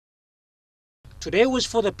Today was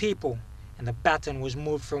for the people, and the baton was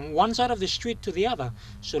moved from one side of the street to the other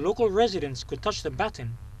so local residents could touch the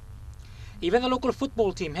baton. Even the local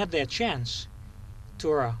football team had their chance.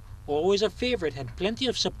 Tura, always a favorite, had plenty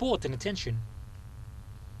of support and attention.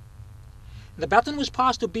 The baton was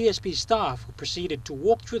passed to BSP staff, who proceeded to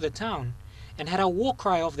walk through the town and had a war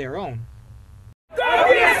cry of their own. Go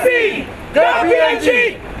BSP! Go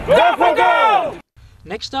PNG! Go for gold!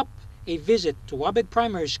 Next up, a visit to Wabag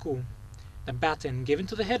Primary School. The baton given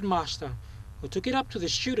to the headmaster, who took it up to the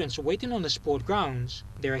students waiting on the sport grounds,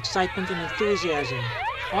 their excitement and enthusiasm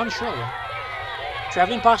on show.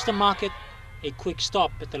 Traveling past the market, a quick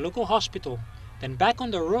stop at the local hospital, then back on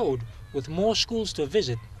the road with more schools to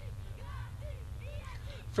visit.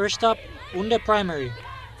 First up, Unde Primary,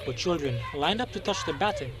 where children lined up to touch the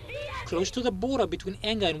baton. Close to the border between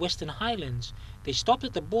Enga and Western Highlands, they stopped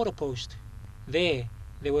at the border post. There,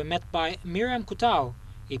 they were met by Miriam Kutau,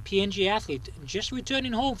 a PNG athlete just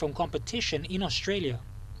returning home from competition in Australia.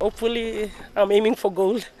 Hopefully, I'm aiming for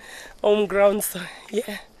gold, home ground, so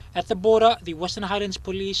yeah. At the border, the Western Highlands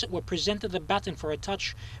police were presented the baton for a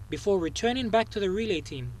touch before returning back to the relay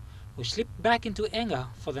team, who slipped back into Enga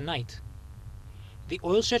for the night. The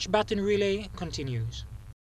oil search baton relay continues.